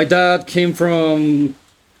 my dad came from,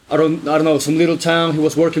 I don't know, some little town. He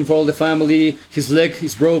was working for all the family. His leg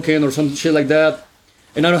is broken or some shit like that.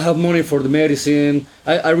 And I don't have money for the medicine.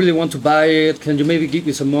 I really want to buy it. Can you maybe give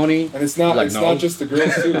me some money? And it's not Like, it's no. not just the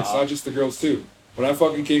girls too. It's not just the girls too. When I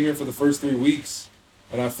fucking came here for the first 3 weeks,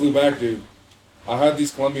 and I flew back, dude, I had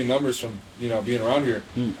these Colombian numbers from being around here,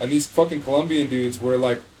 and these fucking Colombian dudes were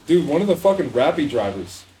like, dude, one of the fucking Rappi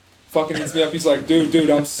drivers, fucking hits me up. He's like, dude,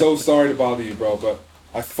 I'm so sorry to bother you, bro, but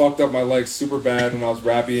I fucked up my leg super bad when I was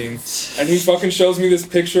rapping, and he fucking shows me this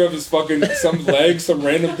picture of his fucking some leg, some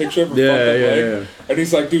random picture of a fucked up leg, and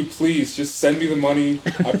he's like, dude, please just send me the money.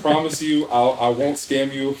 I promise you, I won't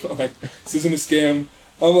scam you. I'm like, this isn't a scam.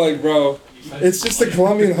 I'm like, bro, it's just a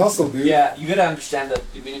Colombian hustle, dude. Yeah, you gotta understand that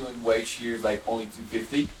the minimum wage here is like only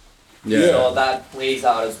 $2.50. Yeah. So that plays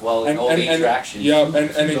out as well in all the interactions. Yeah,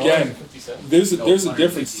 and again, there's a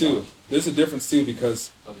difference too. There's a difference too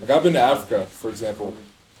because like I've been to Africa, for example.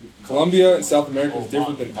 Colombia and South America is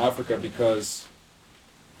different than Africa because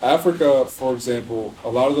Africa, for example, a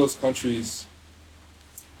lot of those countries,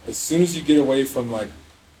 as soon as you get away from like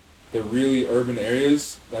the really urban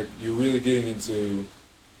areas, like you're really getting into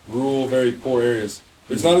rural, very poor areas.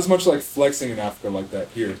 There's not as much like flexing in Africa like that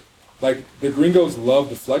here. Like the gringos love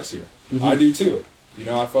to flex here. I do too. You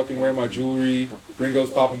know, I fucking wear my jewelry, gringos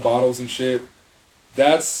popping bottles and shit.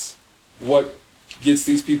 That's what gets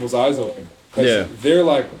these people's eyes open. Cause they're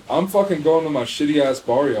like, I'm fucking going to my shitty ass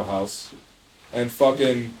barrio house and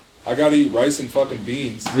fucking, I gotta eat rice and fucking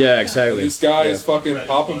beans. Yeah, exactly. And this guy is fucking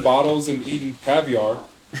popping bottles and eating caviar.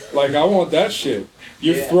 Like, I want that shit.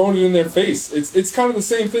 You're throwing it in their face. It's kind of the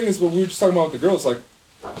same thing as what we were just talking about with the girls. Like,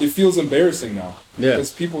 it feels embarrassing now. Yeah.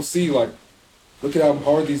 Because people see, like, look at how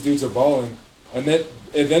hard these dudes are balling. And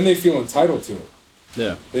then they feel entitled to it.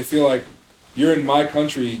 Yeah. They feel like, you're in my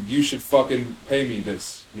country, you should fucking pay me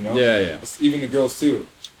this, you know? Yeah. Even the girls, too.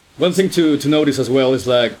 One thing to notice as well is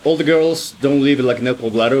like all the girls don't live like in El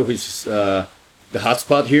Poblado, which is the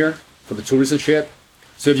hotspot here for the tourists and shit.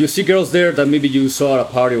 So if you see girls there that maybe you saw at a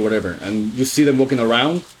party or whatever, and you see them walking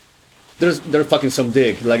around, they're fucking some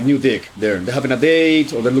dick, like new dick there. They're having a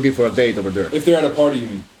date or they're looking for a date over there. If they're at a party, you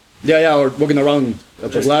mean? Yeah, or walking around El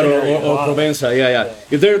Poblado or Provenza, yeah.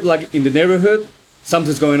 If they're like in the neighborhood,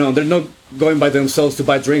 something's going on. They're not going by themselves to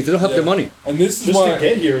buy drinks. They don't have the money. And this is Just why to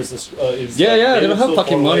get here is They don't have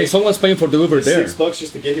fucking money. Someone's paying for the Uber there. $6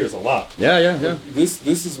 just to get here is a lot. Yeah. this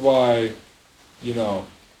is why, you know,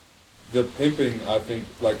 the pimping, I think,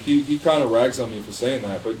 like he kind of rags on me for saying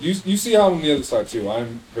that, but you see how I'm on the other side too.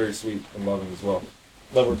 I'm very sweet and loving as well.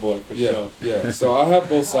 Lover boy, for sure. Yeah. So I have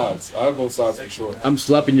both sides. I have both sides for sure. I'm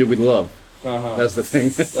slapping you with love. That's the thing.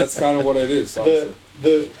 That's kind of what it is. Honestly.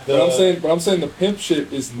 But I'm saying the pimp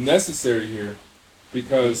shit is necessary here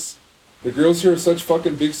because the girls here are such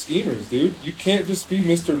fucking big schemers, dude. You can't just be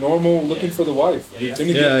Mr. Normal looking for the wife. You're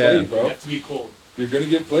gonna get played, bro. You have to be cool. You're gonna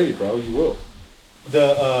get played, bro. You will.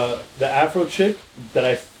 The Afro chick that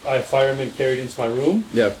I fireman carried into my room.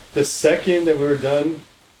 Yeah. The second that we were done,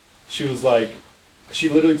 she was like, she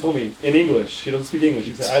literally told me in English. She doesn't speak English.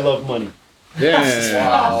 She said, "I love money." Damn.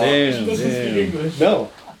 No.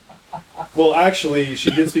 Well, actually, she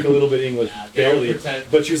did speak a little bit English, barely.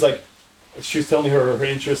 But she was like, she was telling me her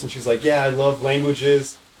interests, and she's like, "Yeah, I love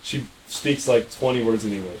languages." She speaks like 20 words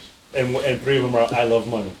in English, and 3 of them are, "I love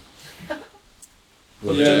money."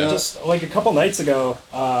 Just like a couple nights ago,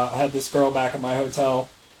 I had this girl back at my hotel,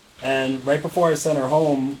 and right before I sent her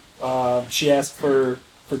home, she asked for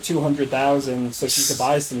 200,000 so she could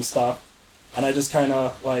buy some stuff, and I just kind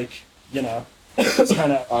of like, you know, just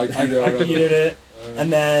kind of I heated it,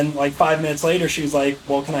 and then like 5 minutes later, she was like,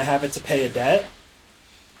 "Well, can I have it to pay a debt?"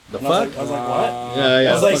 The And fuck? I was like, "What?" Yeah.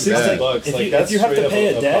 I was like, $60. if you have to pay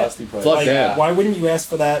a debt, Fuck like, that. why wouldn't you ask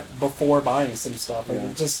for that before buying some stuff? Like,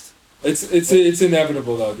 it just It's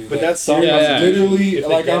inevitable though, dude. But Like, that's literally If they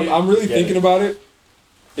like get I'm really get thinking it. about it.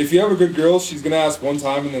 If you have a good girl, she's gonna ask one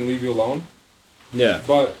time and then leave you alone. Yeah.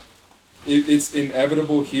 But it's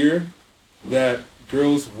inevitable here that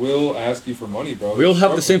girls will ask you for money, bro. We all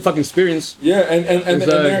have the same fucking experience. Yeah, and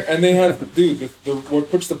It's they have, dude.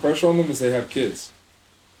 What puts the pressure on them is they have kids.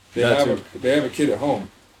 They That have a kid at home.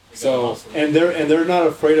 So And they're not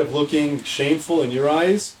afraid of looking shameful in your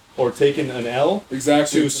eyes or taking an L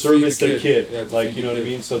exactly to service feed the their kid. Yeah, to Like, feed you know the what I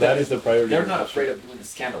kid. mean? So that is the priority. They're not afraid of doing a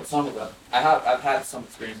scandal. Some of them. I've had some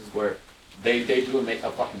experiences where they do make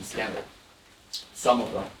a fucking scandal. Some of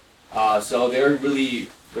them. So they're really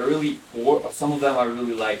poor. Some of them are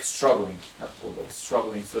really like struggling. Not poor, but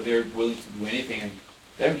struggling. So they're willing to do anything and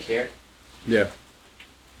they don't care. Yeah.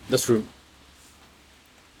 That's true.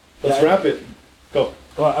 Let's wrap it. Go.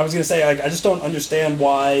 Well, I was gonna say, like, I just don't understand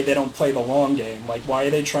why they don't play the long game. Like, why are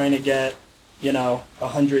they trying to get, you know,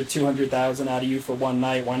 100, 200,000 out of you for one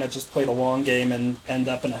night? Why not just play the long game and end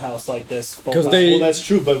up in a house like this? full 'Cause time? they- Well, that's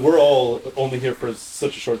true, but we're all only here for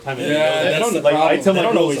such a short time. Yeah, That's that's the like I problem. tell They my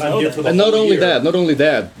don't girls, always I'm know here that. for the And not whole only year.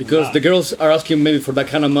 that, because the girls are asking maybe for that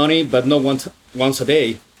kind of money, but not once a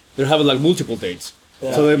day. They're having like multiple dates.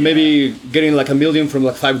 Yeah. So they're maybe getting like 1 million from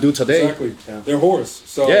like 5 dudes a day. Exactly. Yeah. They're whores.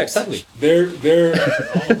 So Yeah, exactly. they're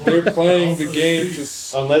playing the game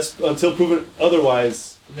to Until proven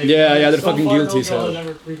otherwise. Yeah, they're fucking guilty. No girl has So.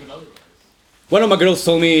 ever proven otherwise. One of my girls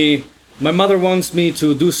told me, my mother wants me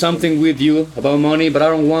to do something with you about money, but I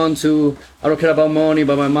don't want to. I don't care about money,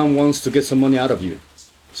 but my mom wants to get some money out of you.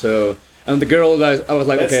 So, and the girl, I was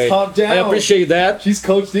like, That's okay, top down. I appreciate that. She's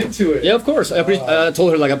coached into it. Yeah, of course. I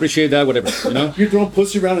told her like I appreciate that, whatever, you know. You're throwing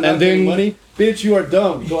pussy around and And not getting then- money? Bitch, you are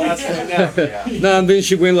dumb. Go ask her right now. No, and then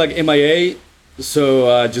she went like MIA, so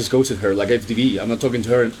I just ghosted her like FTV. I'm not talking to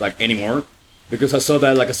her like anymore because I saw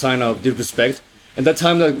that like a sign of disrespect. And that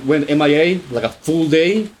time that went MIA, like a full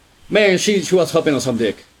day, man, she was hopping on some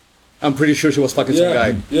dick. I'm pretty sure she was fucking some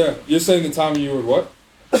yeah, guy. yeah. You're saying the time you were what?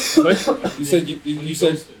 What? You said you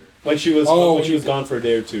said When she was Oh, when she was gone for a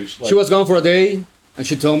day or two. She was gone for a day, and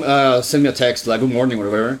she told sent me a text like good morning or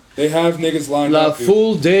whatever. they have niggas lined Like up. dude.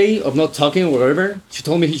 full day of not talking or whatever. She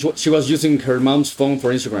told me she was using her mom's phone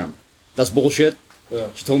for Instagram. That's bullshit. Yeah.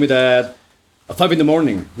 She told me that at 5 in the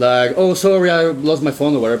morning. Like, oh sorry, I lost my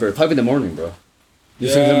phone or whatever. 5 in the morning, bro.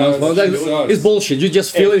 Using her mom's phone. that Like, sucks. it's bullshit. You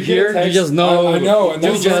just feel If it you get a here. You text- just know. I know, and You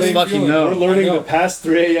that's the just same fucking feeling. We're know. learning I know. the past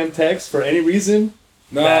 3 a.m. text for any reason.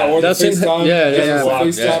 Nah, or the That's in- FaceTime. yeah, just yeah, the yeah.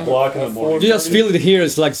 FaceTime Just block in the at morning. You just 4:30. feel it here.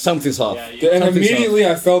 It's like something's off. Yeah, And Something's immediately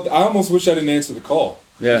I felt I almost wish I didn't answer the call.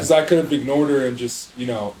 Yeah. Because I could have ignored her and just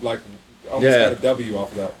like almost Yeah. got a W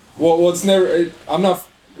off of that. Well, it's never. I'm not.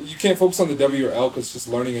 You can't focus on the W or L because it's just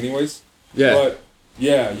learning anyways. Yeah. But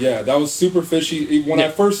yeah, that was super fishy. When I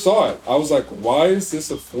Yeah. first saw it, I was like, "Why is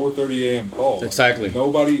this a 4:30 a.m. call?" Like, Exactly.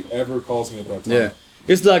 nobody ever calls me at that time. Yeah.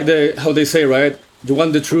 It's like how they say, right? You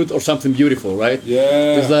want the truth or something beautiful, right?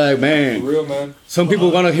 Yeah. It's like, For man, real, man. some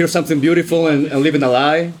people want to hear something beautiful and live in a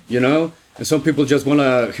lie, you know? And some people just want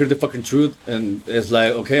to hear the fucking truth and it's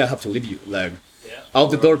like, okay, I have to leave you. Like,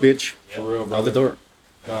 out the door, bitch. For real, Out brother. the door.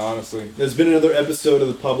 No, honestly. There's been another episode of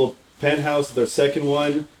the Pablo Penthouse, their second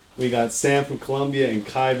one. We got Sam from Colombia and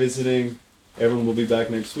Kai visiting. Everyone will be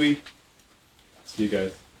back next week. See you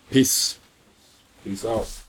guys. Peace. Peace out.